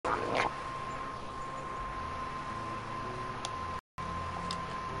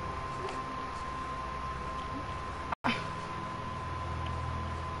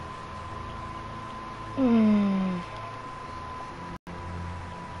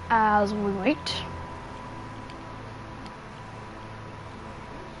As we wait.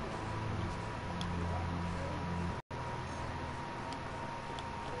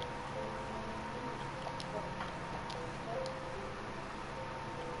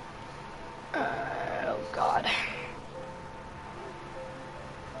 Oh God.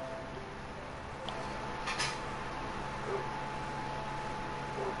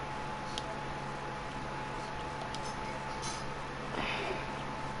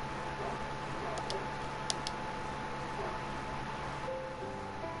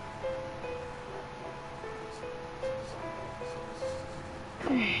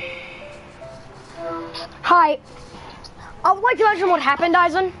 Hi. I would like to mention what happened,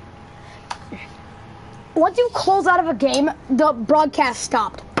 Eisen. Once you close out of a game, the broadcast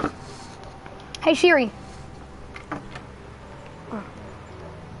stopped. Hey, Siri.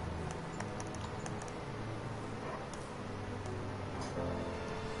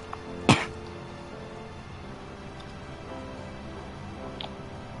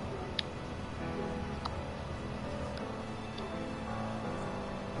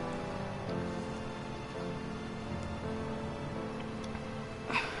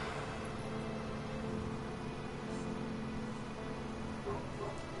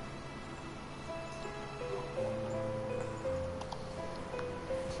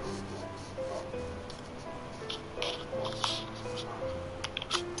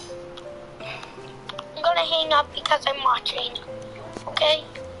 Hang up because I'm watching. Okay?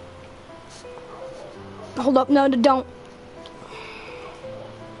 Hold up, no, don't.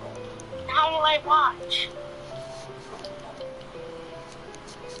 How will I watch?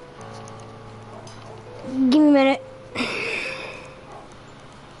 Give me a minute.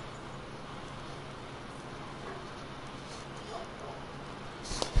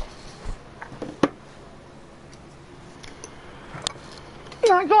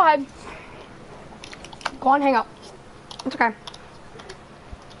 Alright, go ahead. Go on, hang up. It's okay.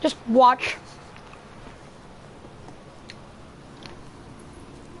 Just watch.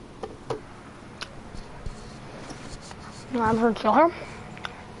 I'm gonna kill her.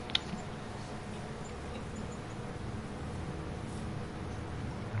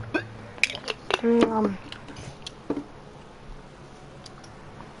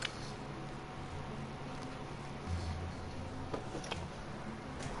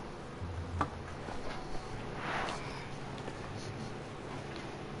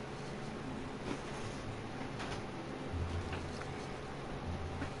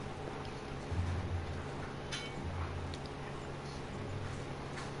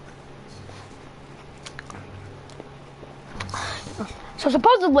 So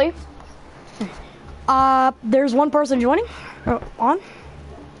supposedly, there's one person joining. On.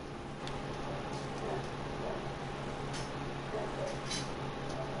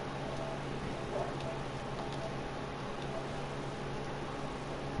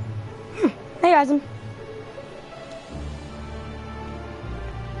 Hey, Eisen.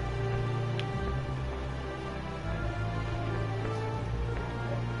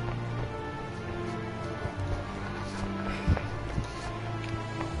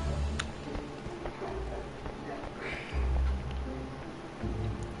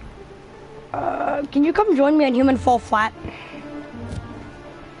 Can you come join me on Human Fall Flat?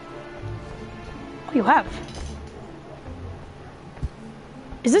 Oh, you have.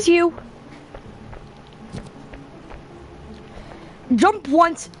 Is this you? Jump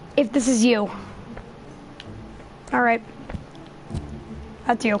once if this is you. Alright.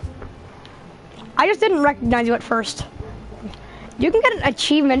 That's you. I just didn't recognize you at first. You can get an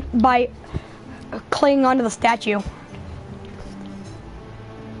achievement by clinging onto the statue.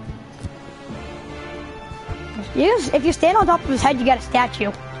 If you stand on top of his head, you get a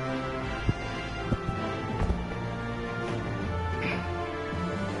statue.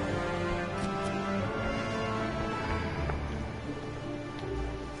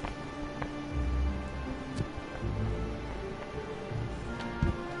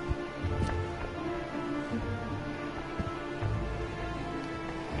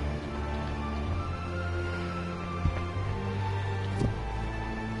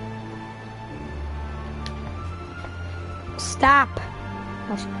 Stop.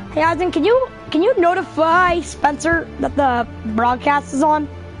 Hey, Eisen, can you notify Spencer that the broadcast is on?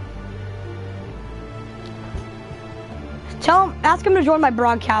 Ask him to join my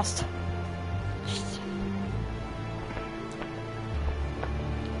broadcast.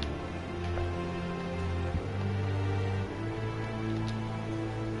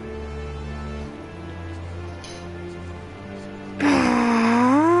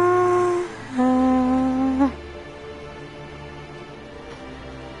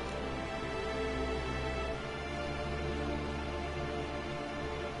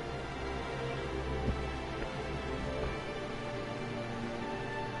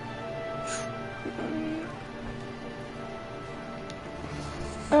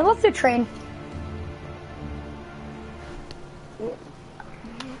 Let's do train.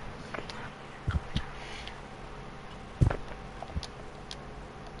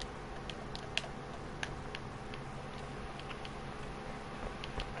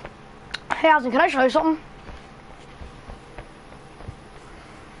 Hey, Austin, can I show you something?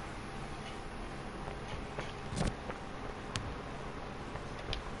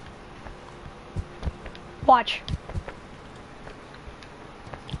 Watch.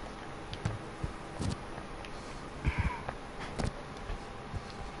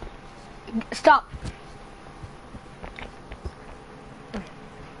 Stop.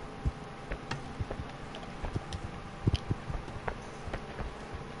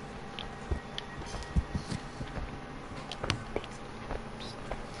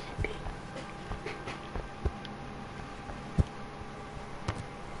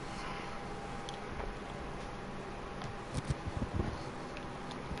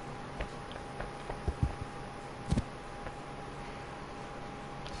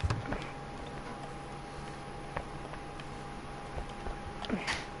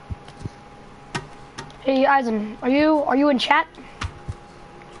 Hey, Eisen, are you in chat?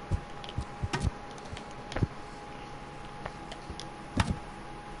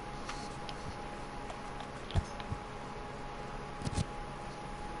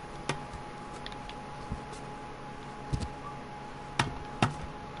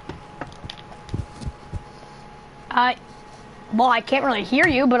 Well, I can't really hear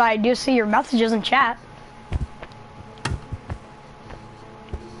you, but I do see your messages in chat.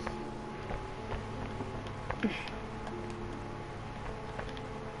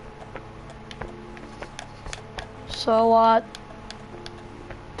 So,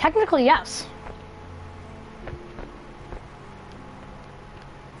 technically, yes.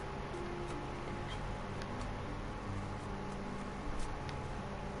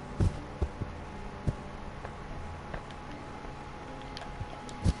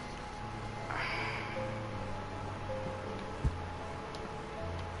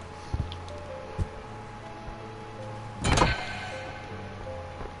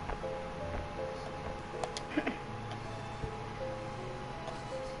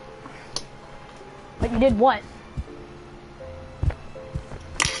 But you did what?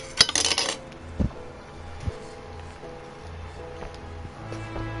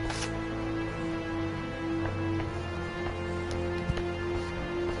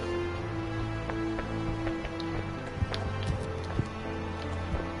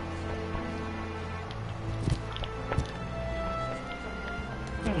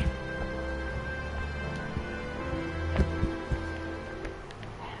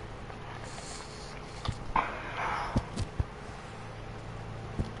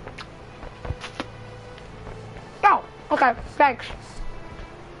 Oh, okay, thanks.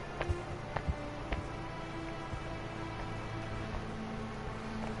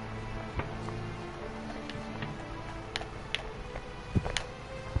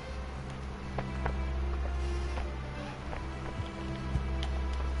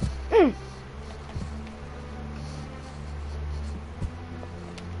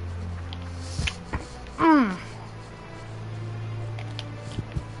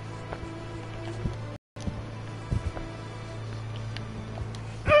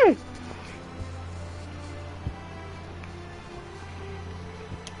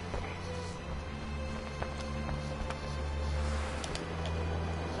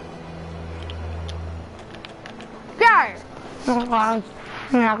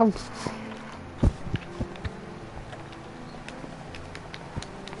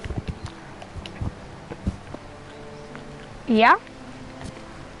 Yeah?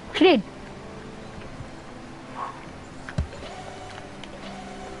 What you need?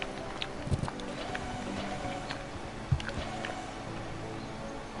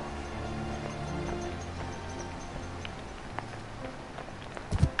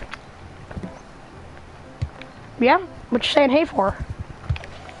 Yeah? What you saying hey for?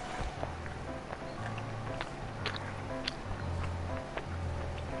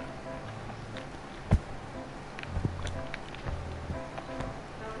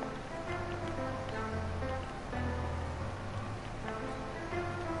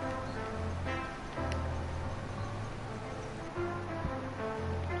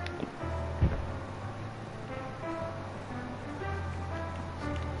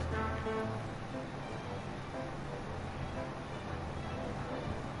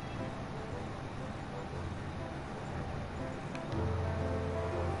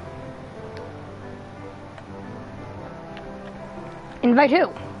 Invite who?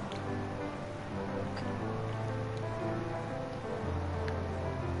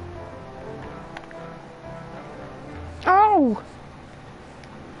 No.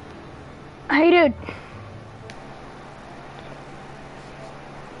 Hey, dude.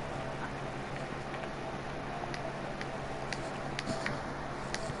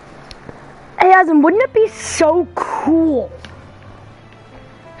 Hey, Adam, wouldn't it be so cool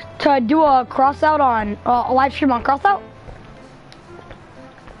to do a crossout on a live stream on crossout?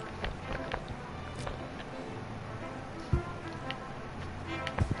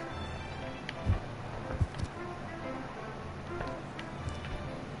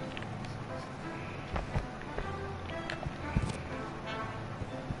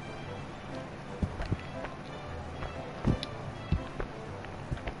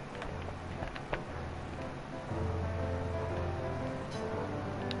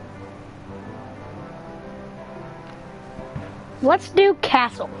 Let's do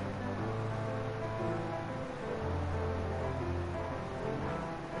castle.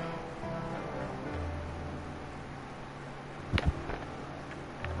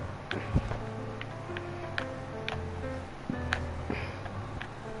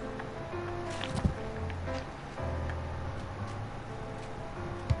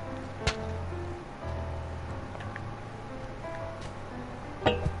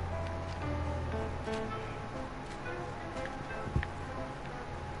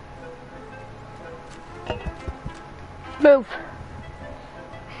 Move.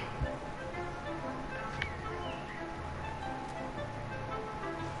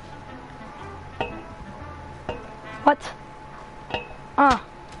 What?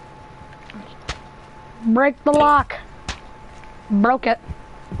 Break the lock. Broke it.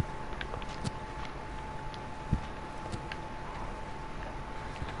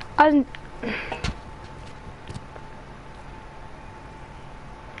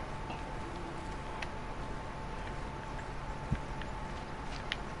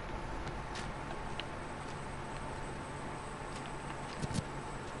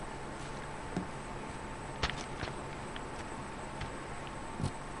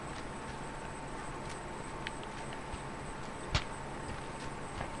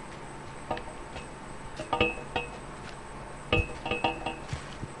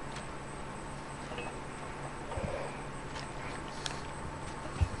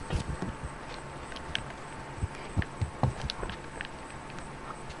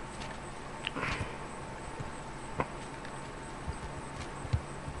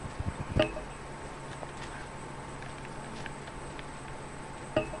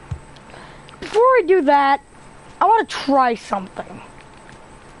 Before I do that, I want to try something.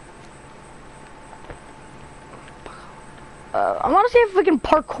 I want to see if we can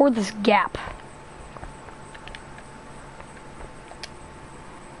parkour this gap.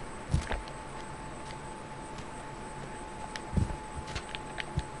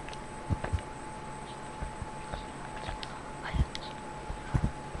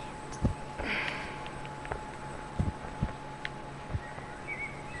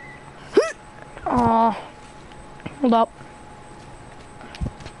 Hold up.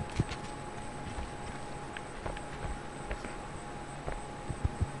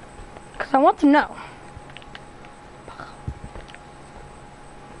 Because I want to know.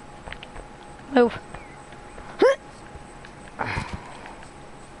 Move.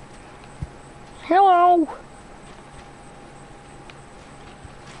 Hello.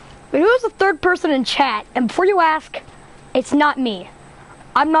 But who's the third person in chat? And before you ask, it's not me.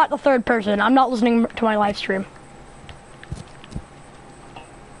 I'm not the third person. I'm not listening to my live stream.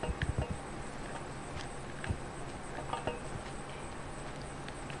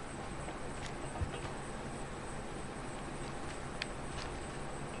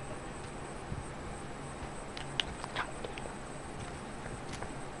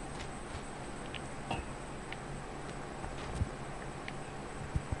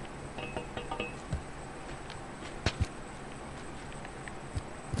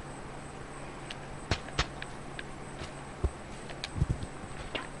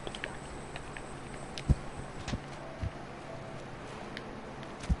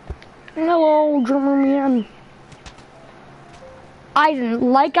 Hello, drummer man.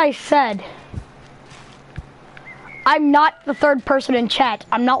 Eisen, like I said, I'm not the third person in chat.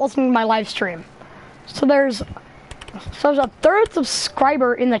 I'm not listening to my live stream. So there's a third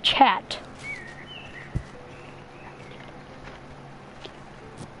subscriber in the chat.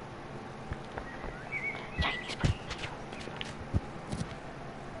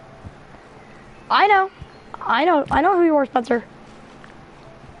 I know who you are, Spencer.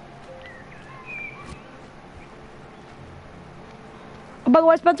 By the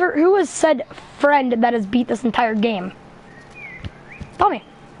way, Spencer, who has said friend that has beat this entire game? Tell me.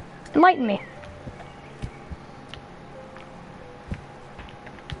 Enlighten me.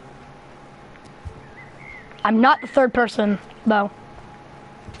 I'm not the third person, though.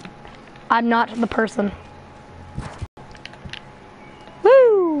 I'm not the person.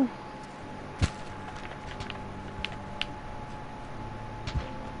 Woo!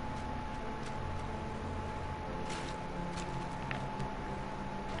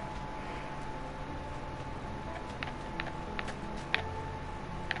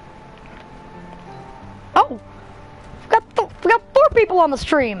 Oh! We got 4 people on the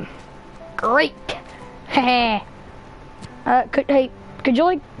stream. Great. Heh. Could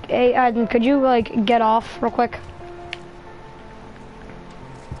you like get off real quick?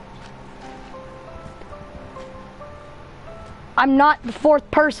 I'm not the 4th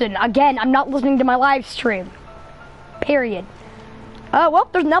person. Again, I'm not listening to my live stream. Period. Well,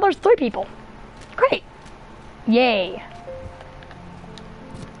 there's 3 people. Great. Yay.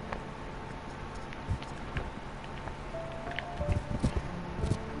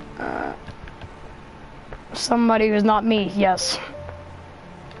 Somebody who's not me, yes.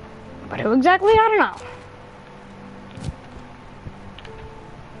 But who exactly? I don't know.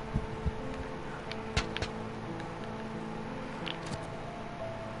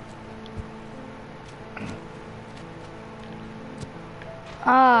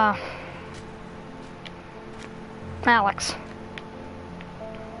 Alex.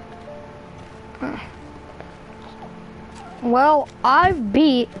 Well, I've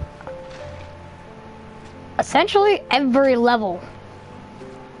beat essentially every level.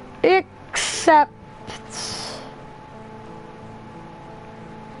 Except...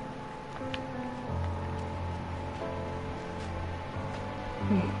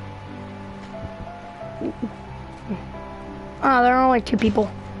 Oh, there are only 2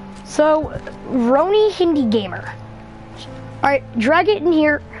 people. So, Roni Hindi Gamer. Alright, drag it in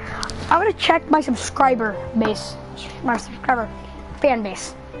here. I'm gonna check my subscriber base. My subscriber fan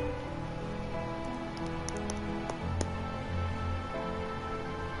base.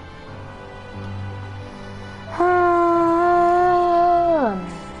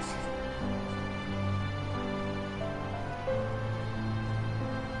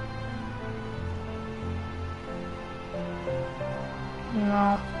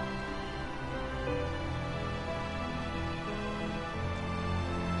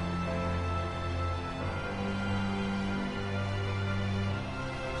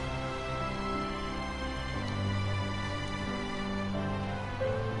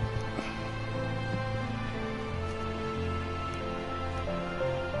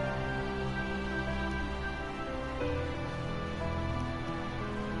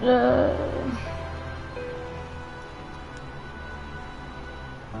 No.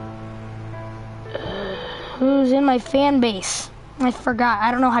 Who's in my fan base? I forgot. I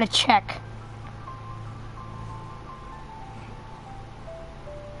don't know how to check.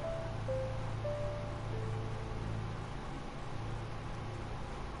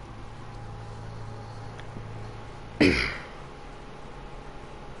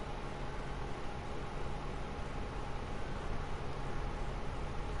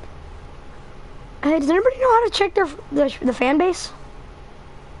 Hey, does anybody know how to check the fan base?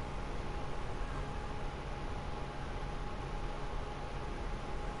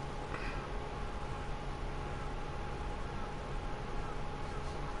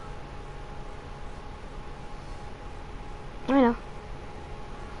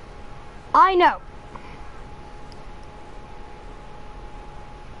 I know.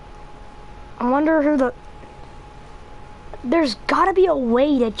 I wonder who the... There's gotta be a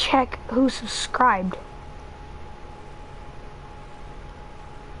way to check who's subscribed.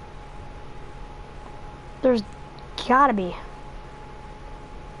 There's gotta be.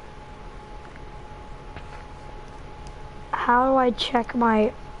 How do I check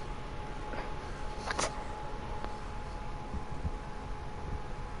my...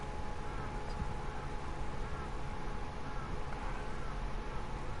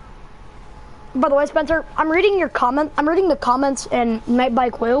 By the way, Spencer, I'm reading your comment. I'm reading the comments in Night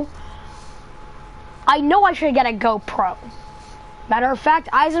by Clue. I know I should get a GoPro. Matter of fact,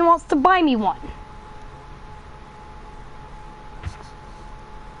 Eisen wants to buy me one.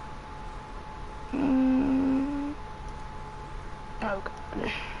 Oh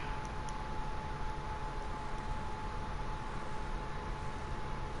God.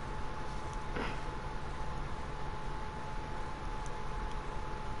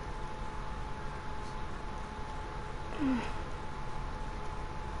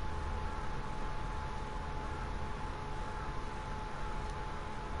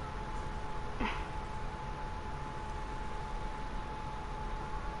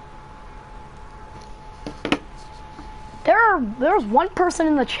 There's one person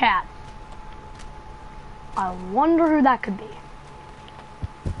in the chat. I wonder who that could be.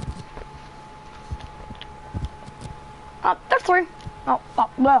 Oh, there's 3. Oh,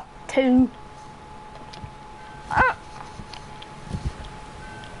 well, 2.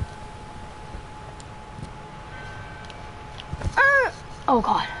 Oh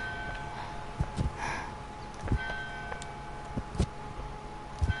God.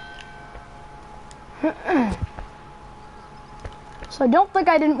 So don't think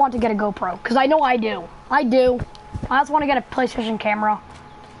I didn't want to get a GoPro, because I know I do. I do. I also want to get a PlayStation camera.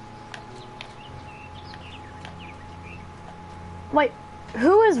 Wait,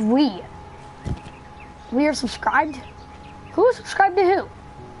 who is we? We are subscribed? Who is subscribed to who?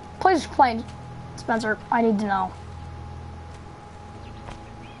 Please explain, Spencer. I need to know.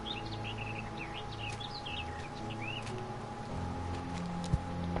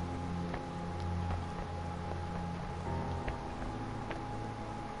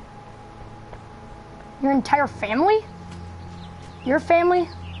 Your entire family? Your family?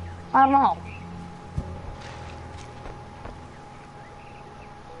 I don't know.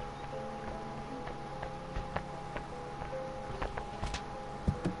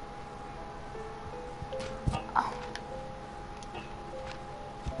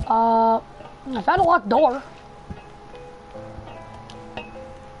 I found a locked door.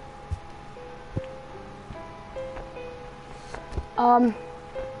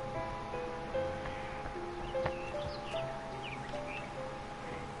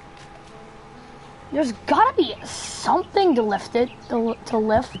 There's gotta be something to lift it, to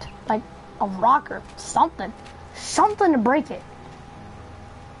lift, like a rock or something. Something to break it.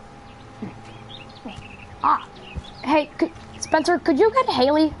 Hey, Spencer, could you get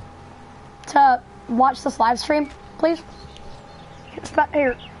Haley to watch this live stream, please?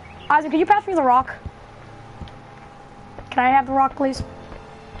 Here, Isaac, could you pass me the rock? Can I have the rock, please?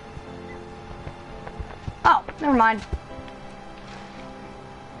 Oh, never mind.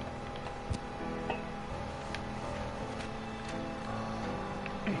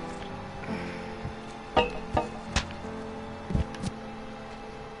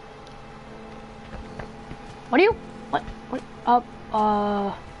 What are you? What?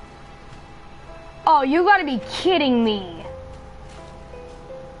 Oh, you gotta be kidding me.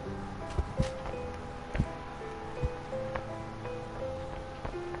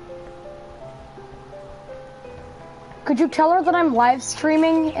 Could you tell her that I'm live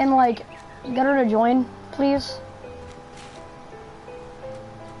streaming and, like, get her to join, please?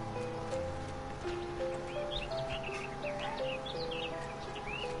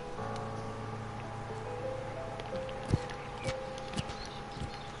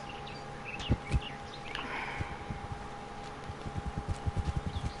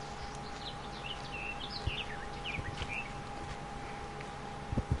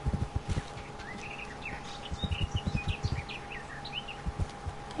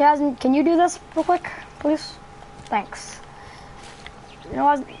 Can you do this real quick, please? Thanks. You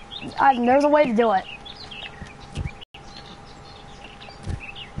know, there's a way to do it.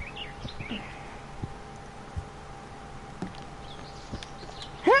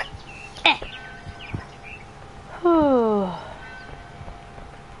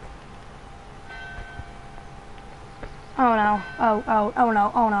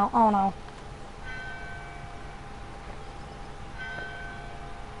 Oh no. Oh no.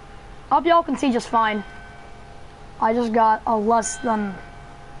 I hope y'all can see just fine. I just got a less than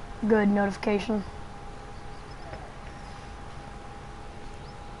good notification.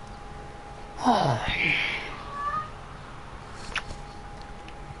 Alright.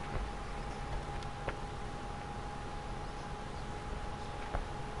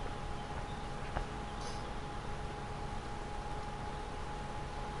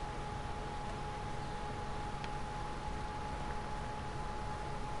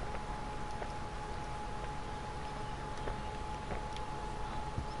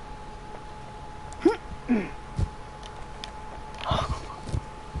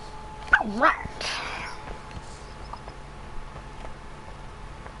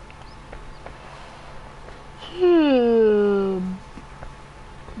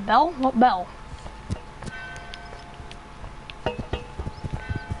 Bell? What bell?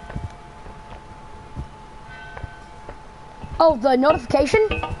 Oh, the notification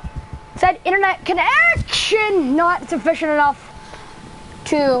said internet connection not sufficient enough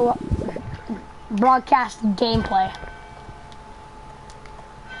to broadcast gameplay.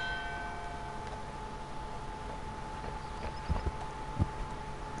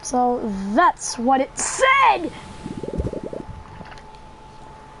 So that's what it said.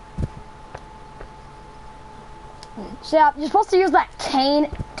 So yeah, you're supposed to use that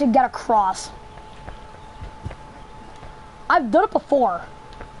cane to get across. I've done it before.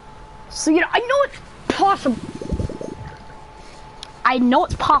 So, you know, I know it's possible. I know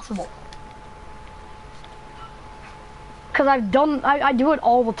it's possible. Because I do it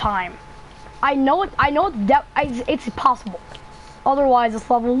all the time. I know it's possible. Otherwise, this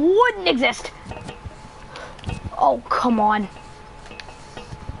level wouldn't exist. Oh, come on.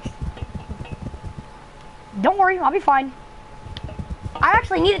 Don't worry, I'll be fine. I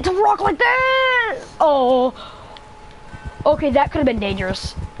actually need it to rock like this! Oh. Okay, that could have been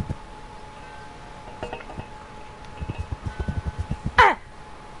dangerous.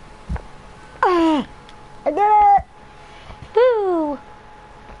 I did it! Woo!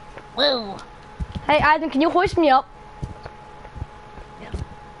 Woo! Hey, Eisen, can you hoist me up? Yeah.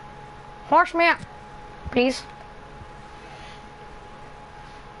 Hoist me up, please.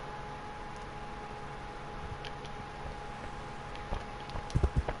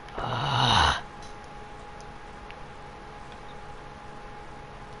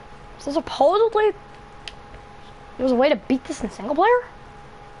 So supposedly, there's a way to beat this in single player?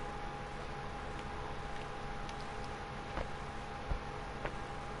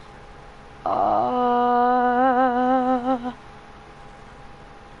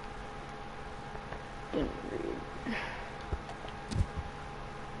 Didn't read.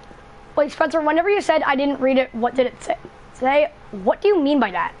 Wait, Spencer, whenever you said I didn't read it, what did it say? What do you mean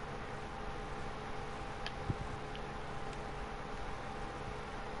by that?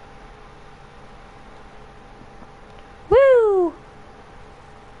 Woo!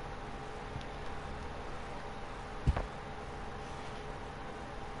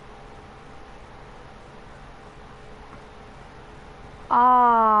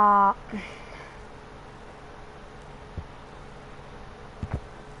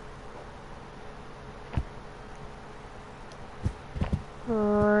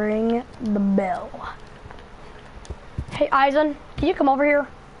 Ring the bell. Hey, Eisen, can you come over here?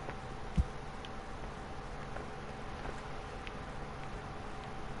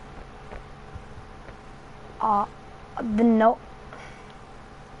 The note.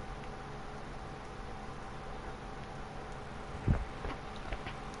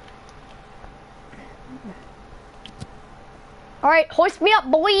 All right, hoist me up,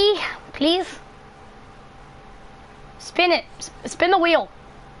 boy, please. Spin it. Spin the wheel.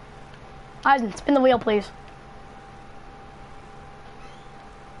 Eisen, spin the wheel, please.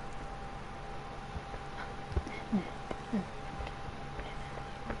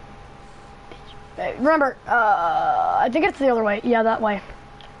 Remember, I think it's the other way. Yeah, that way.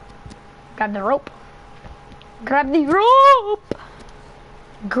 Grab the rope. Grab the rope!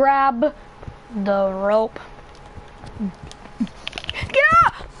 Grab the rope.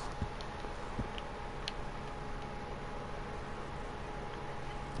 Yeah!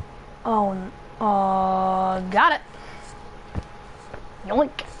 Oh, got it.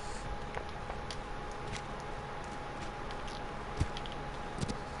 Yoink.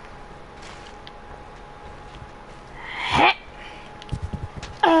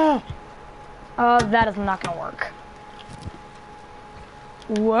 That is not gonna work.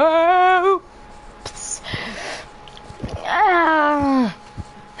 Whoa!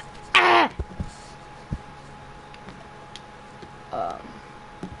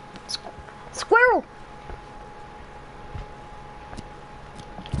 Squirrel!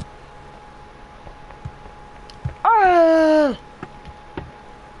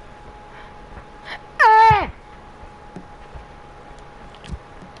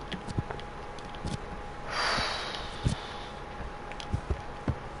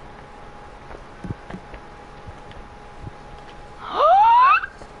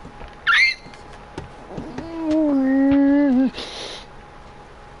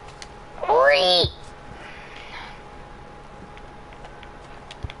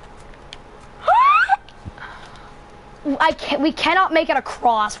 We cannot make it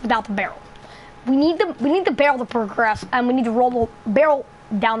across without the barrel. We need the barrel to progress, and we need to roll the barrel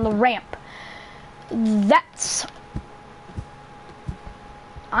down the ramp. That's.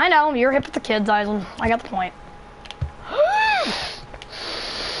 I know you're hip with the kids, Eisen. I got the point.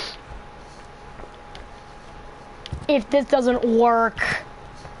 If this doesn't work,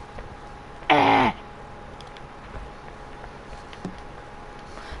 if I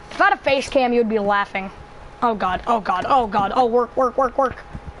had a face cam, you'd be laughing. Oh god, oh god, oh god, oh work, work, work, work.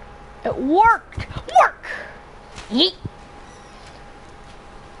 It worked! Work! Yeet!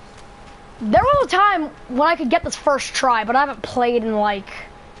 There was a time when I could get this first try, but I haven't played in like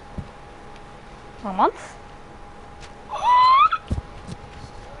a month.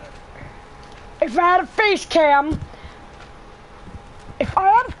 If I had a face cam,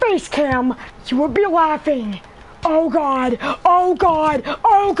 you would be laughing. Oh God! Oh God!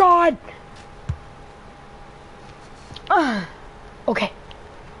 Oh God! Okay.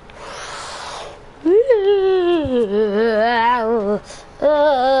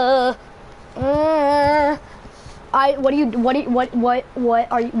 What are you what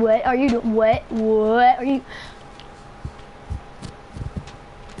are you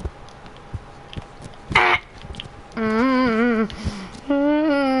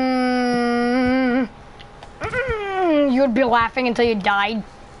you'd be laughing until you died.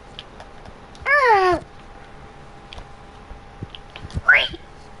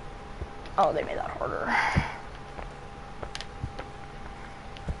 Oh, they made that harder.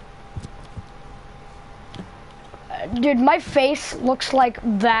 Dude, my face looks like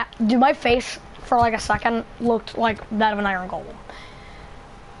that. Dude, my face for like a second looked like that of an iron golem.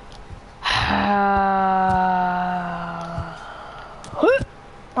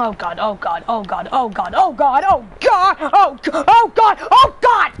 Oh God, oh God, oh God, oh God, oh God, oh God, oh God, oh God, oh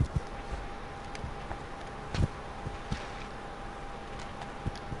God!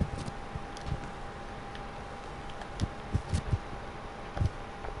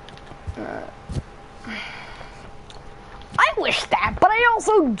 I wish that, but I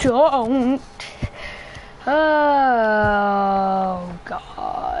also don't. Oh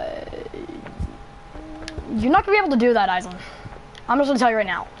God. You're not gonna be able to do that, Eisen. I'm just gonna tell you right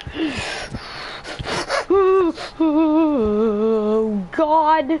now. Oh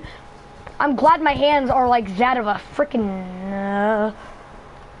God. I'm glad my hands are like that of a frickin'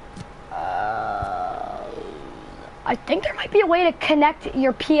 I think there might be a way to connect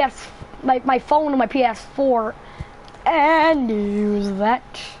your my phone to my PS4 and use that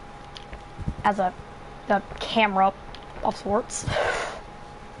as a camera of sorts.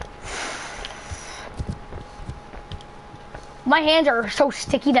 My hands are so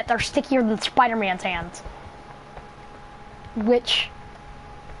sticky that they're stickier than Spider-Man's hands, which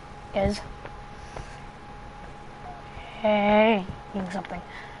is hey, something.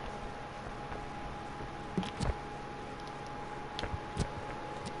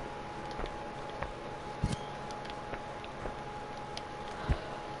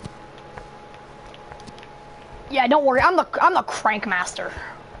 Yeah, don't worry. I'm the crank master.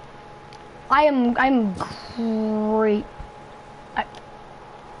 I'm great.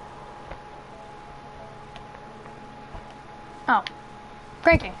 Oh,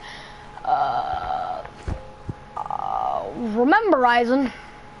 cranking. Remember, Eisen.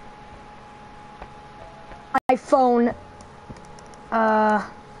 My phone.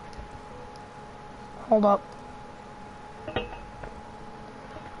 Hold up.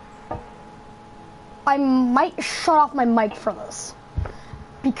 I might shut off my mic for this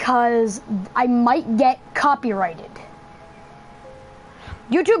because I might get copyrighted.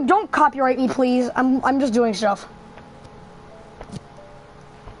 YouTube, don't copyright me, please. I'm just doing stuff.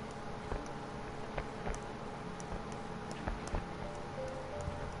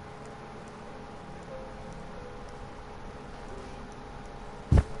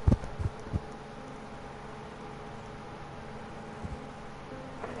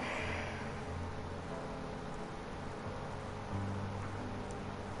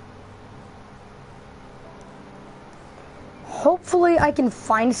 Hopefully I can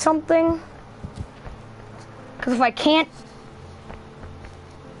find something, because if I can't,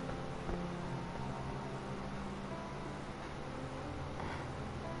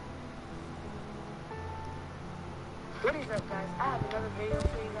 What is up, guys? I have another video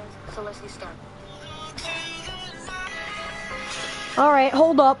for you guys, so let's get started. Alright,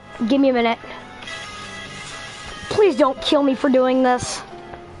 hold up, give me a minute. Please don't kill me for doing this.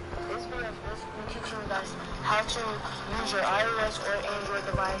 This video is basically teaching you guys how to use your iOS or Android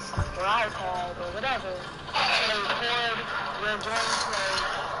device or iPad or whatever to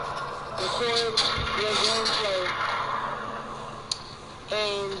record your gameplay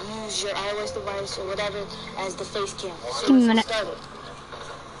and use your iOS device or whatever as the face cam. So Give me a let's minute. get started.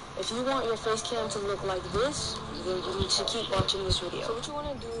 If you want your face cam to look like this, then you need to keep watching this video. So what you want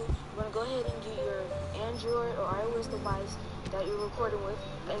to do, you want to go ahead and get your Android or iOS device that you're recording with.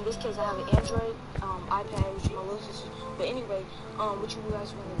 In this case, I have an Android, iPad, which is my little sister. But anyway, what you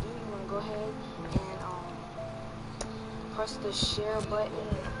guys want to do, you want to go ahead and press the share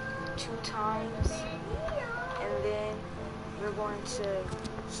button 2 times, and then you're going to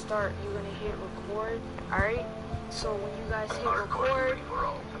start. You're going to hit record. All right. So when you guys hit record,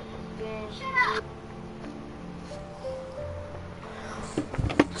 then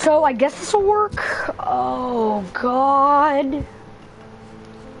So I guess this will work. Oh God.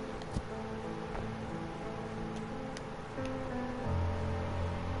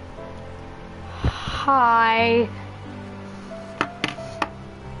 Hi.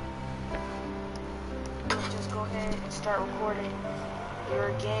 Just go ahead and start recording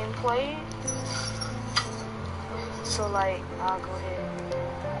your gameplay. So like, I'll go ahead.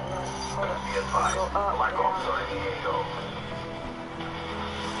 Hold up. Go up, down.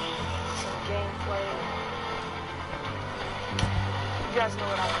 Some gameplay. You guys know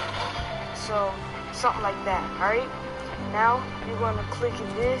what I mean. So something like that. All right. Now you're going to click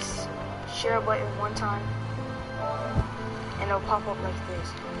this share button one time, and it'll pop up like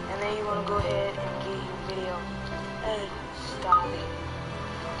this. And then you want to go ahead and get your video and stop it.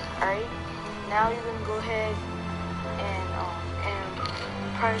 Alright, now you're going to go ahead and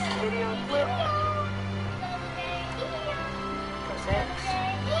press video clip. Press X.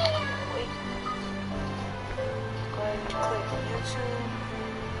 Wait. Go ahead and click YouTube.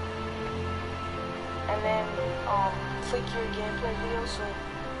 And then click your gameplay video. So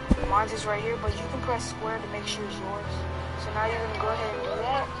mine's is right here, but you can press square to make sure it's yours. So now you're going to go ahead and do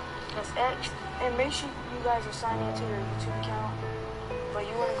that. Press X. And make sure you guys are signed into your YouTube account. But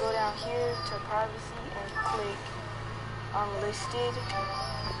you want to go down here to privacy and click unlisted.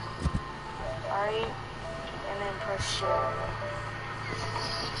 Alright. And then press share.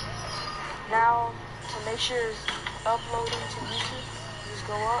 Now, to make sure it's uploading to YouTube, just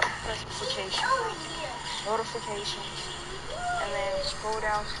go up, press notifications, and then scroll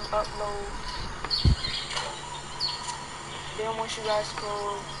down to upload. Then once you guys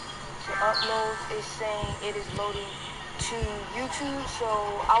scroll to upload, it's saying it is loading to YouTube. So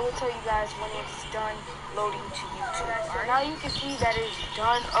I will tell you guys when it's done loading to YouTube. So now you can see that it's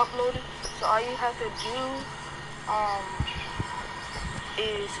done uploading. So all you have to do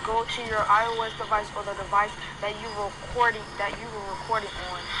is go to your iOS device or the device that you were recording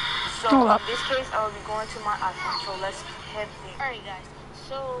on. So in this case, I will be going to my iPhone. So let's head there. Alright guys,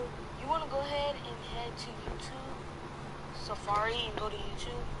 so you want to go ahead and head to YouTube, Safari, and go to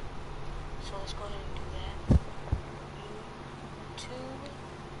YouTube. So let's go ahead and do that. YouTube.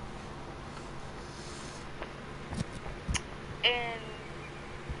 And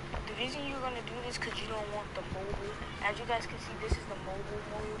the reason you're going to do this because you don't want the mobile. As you guys can see, this is the mobile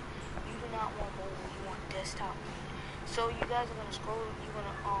mode. You do not want mobile, you want desktop mode. So you guys are going to scroll, you're going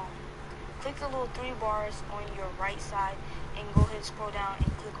to click the little 3 bars on your right side and go ahead and scroll down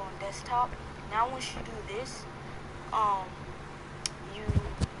and click on desktop. Now once you do this, you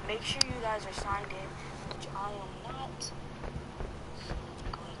make sure you guys are signed in, which I am not. So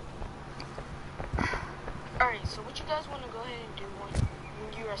go ahead. Alright, so what you guys want to go ahead and do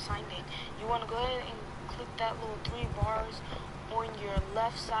when you are signed in, you want to go ahead and click that little 3 bars on your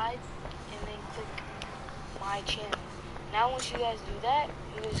left side and then click my channel. Now once you guys do that,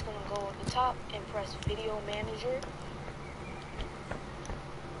 you're just going to go at the top and press Video Manager.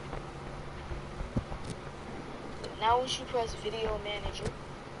 Now once you press Video Manager,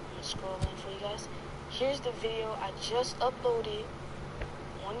 I'm going to scroll in for you guys. Here's the video I just uploaded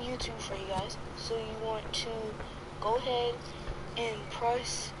on YouTube for you guys. So you want to go ahead and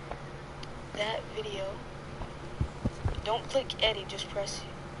press that video. Don't click edit, just press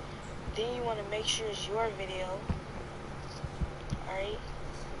it. Then you want to make sure it's your video.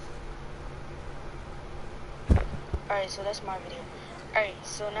 Alright, so that's my video. Alright,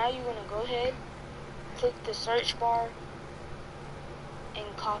 so now you're going to go ahead, click the search bar,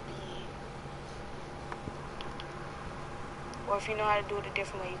 and copy it. Or if you know how to do it a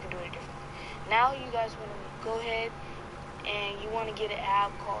different way, you can do it a different way. Now you guys want to go ahead and you want to get an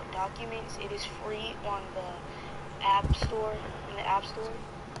app called Documents. It is free on the App Store, in the App Store.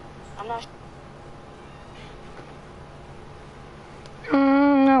 I'm not sure.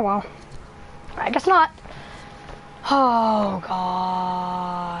 Oh well. I guess not. Oh God.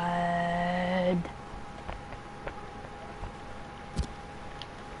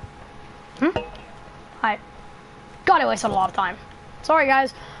 I God, I wasted a lot of time. Sorry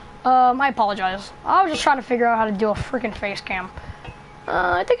guys. I apologize. I was just trying to figure out how to do a freaking face cam.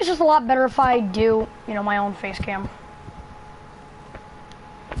 I think it's just a lot better if I do, you know, my own face cam.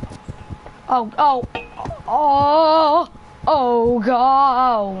 Oh God,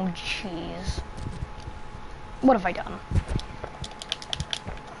 oh jeez. What have I done?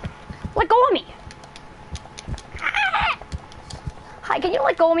 Let go of me! Hi, can you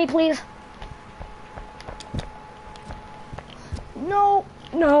let go of me, please? No,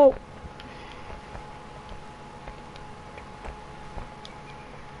 no.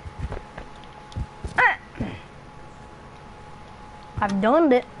 I've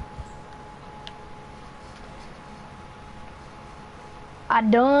done it. I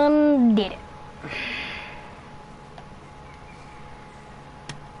done did it.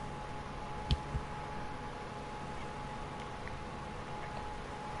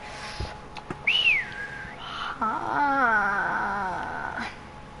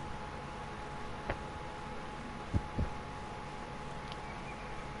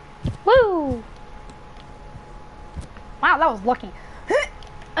 That was lucky.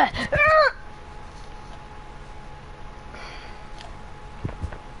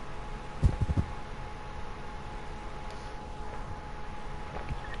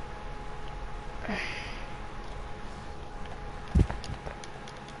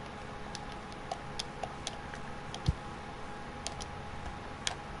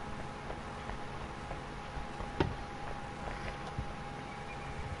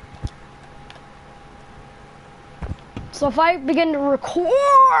 So if I begin to record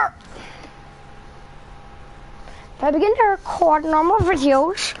normal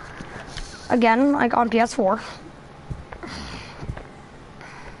videos, again, like on PS4,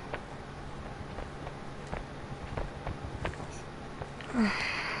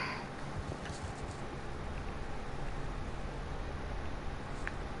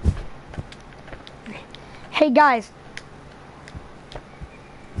 hey guys,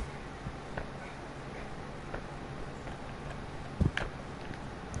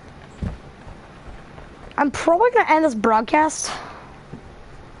 I'm probably gonna end this broadcast.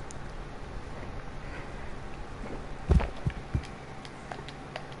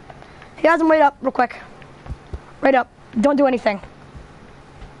 Hey guys, wait up real quick. Wait up. Don't do anything.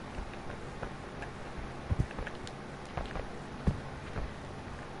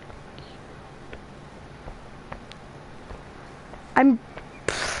 I'm...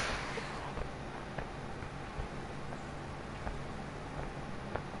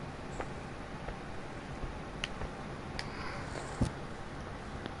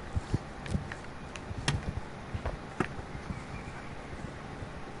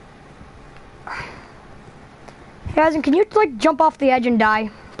 Guys, can you like jump off the edge and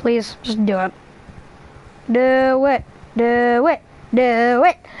die? Please, just do it. Do it. Do it. Do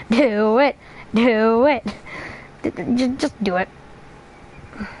it. Do it. Do it. Just do it.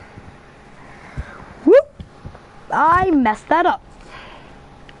 Whoop! I messed that up.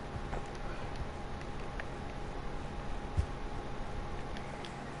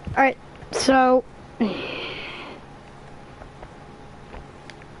 Alright, so...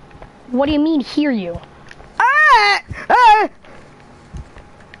 What do you mean, hear you? Ah! Ah!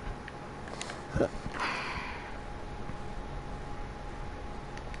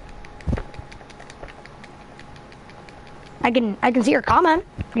 I can see your comment.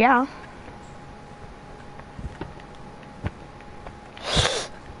 Yeah.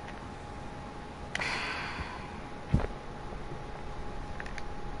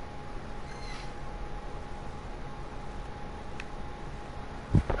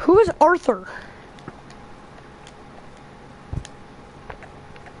 Who is Arthur?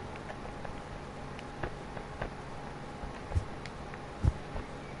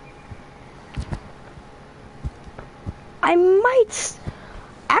 I might...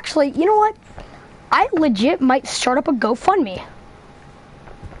 Actually, you know what? I legit might start up a GoFundMe.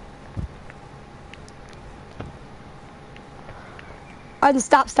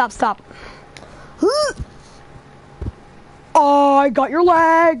 Stop. Oh, I got your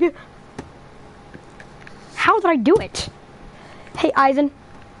leg. How did I do it? Hey, Eisen.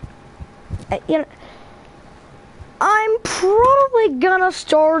 You know, I'm probably gonna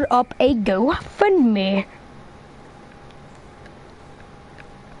start up a GoFundMe.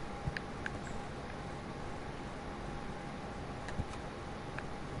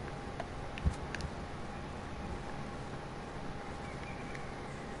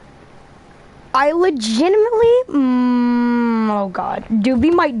 I legitimately, oh god, dude,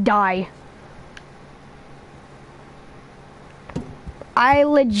 we might die. I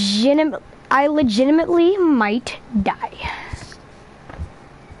legitimately might die.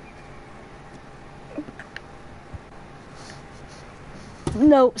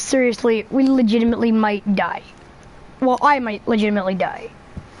 No, seriously, we legitimately might die. Well, I might legitimately die.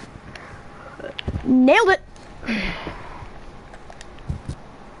 Nailed it.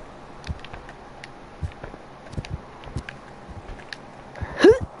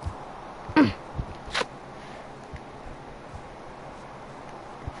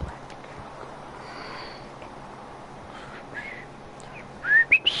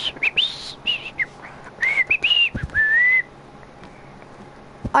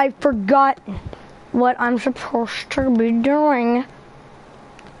 I forgot what I'm supposed to be doing.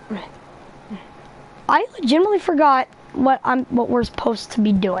 I legitimately forgot what we're supposed to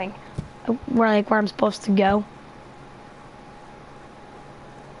be doing. Where I'm supposed to go.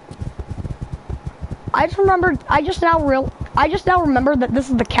 I just now remembered that this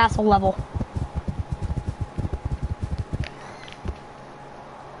is the castle level.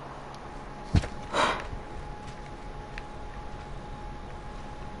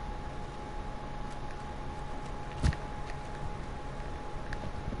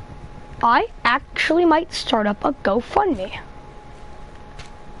 I actually might start up a GoFundMe.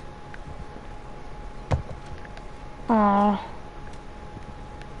 Aww.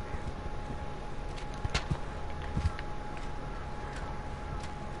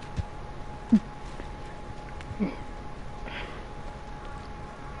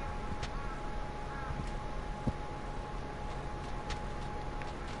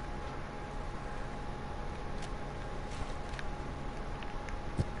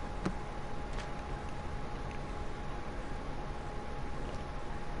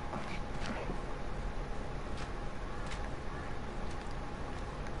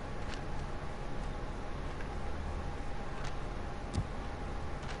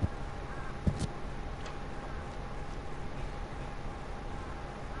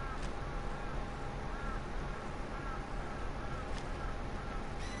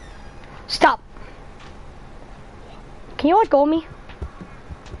 Stop. Can you let go of me?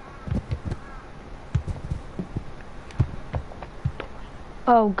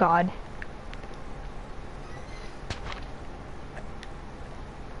 Oh God.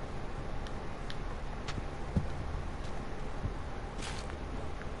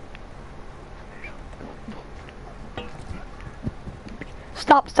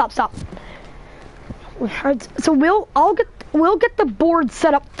 Stop. So we'll get the board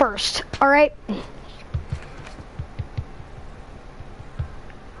set up first, all right?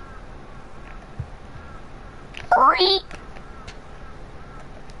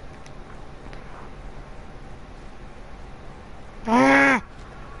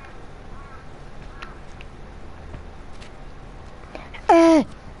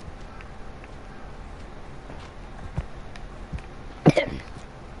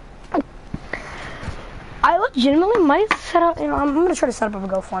 I legitimately might set up, I'm gonna try to set up a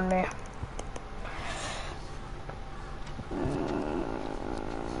GoFundMe.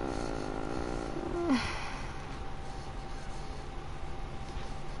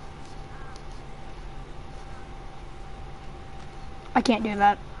 I can't do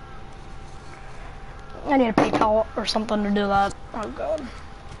that. I need a PayPal or something to do that. Oh God.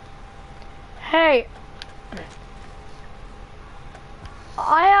 Hey.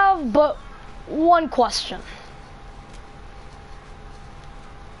 I have but one question.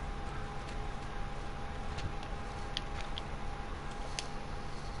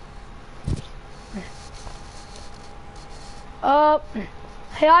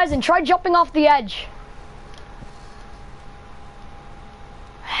 Hey Eisen, try jumping off the edge.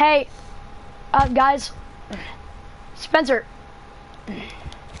 Hey, guys. Spencer.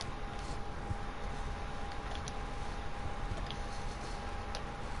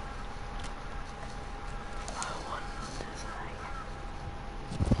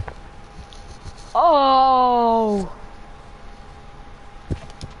 Oh.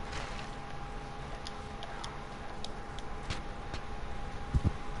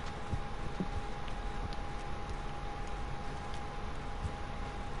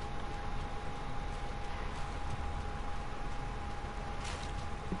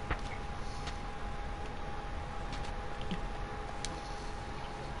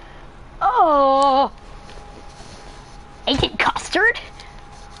 Oh. Agent Custard?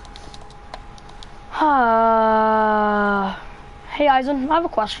 Hey Eisen, I have a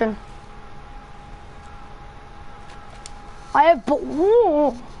question. I have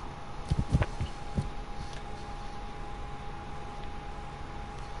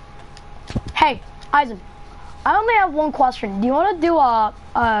Hey, Eisen, I only have one question. Do you want to do a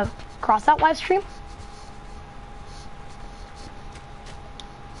cross-out live stream?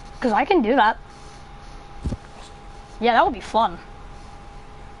 Because I can do that. Yeah, that would be fun.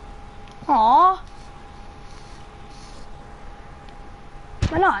 Aww.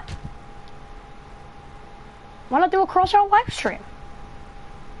 Why not? Why not do a cross-out live stream?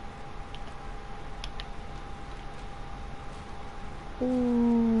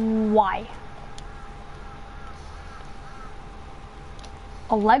 Why?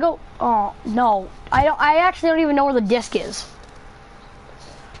 A Lego? Oh, no. I actually don't even know where the disc is.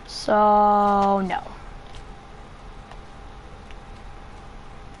 So, no.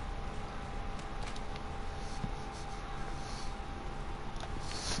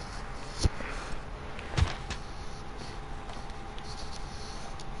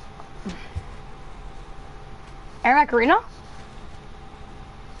 Air Arena?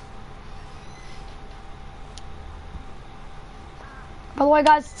 By the way,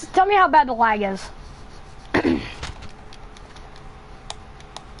 guys, tell me how bad the lag is.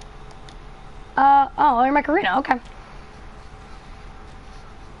 Oh, Air Arena, okay.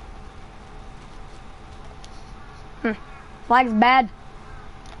 Lag's bad.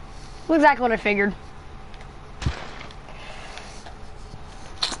 That's exactly what I figured.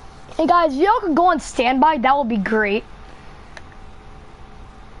 Hey guys, y'all could go on standby. That would be great.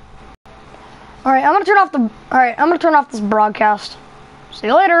 All right, I'm gonna turn off the. All right, I'm gonna turn off this broadcast. See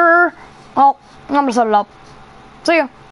you later. Oh, I'm gonna set it up. See ya.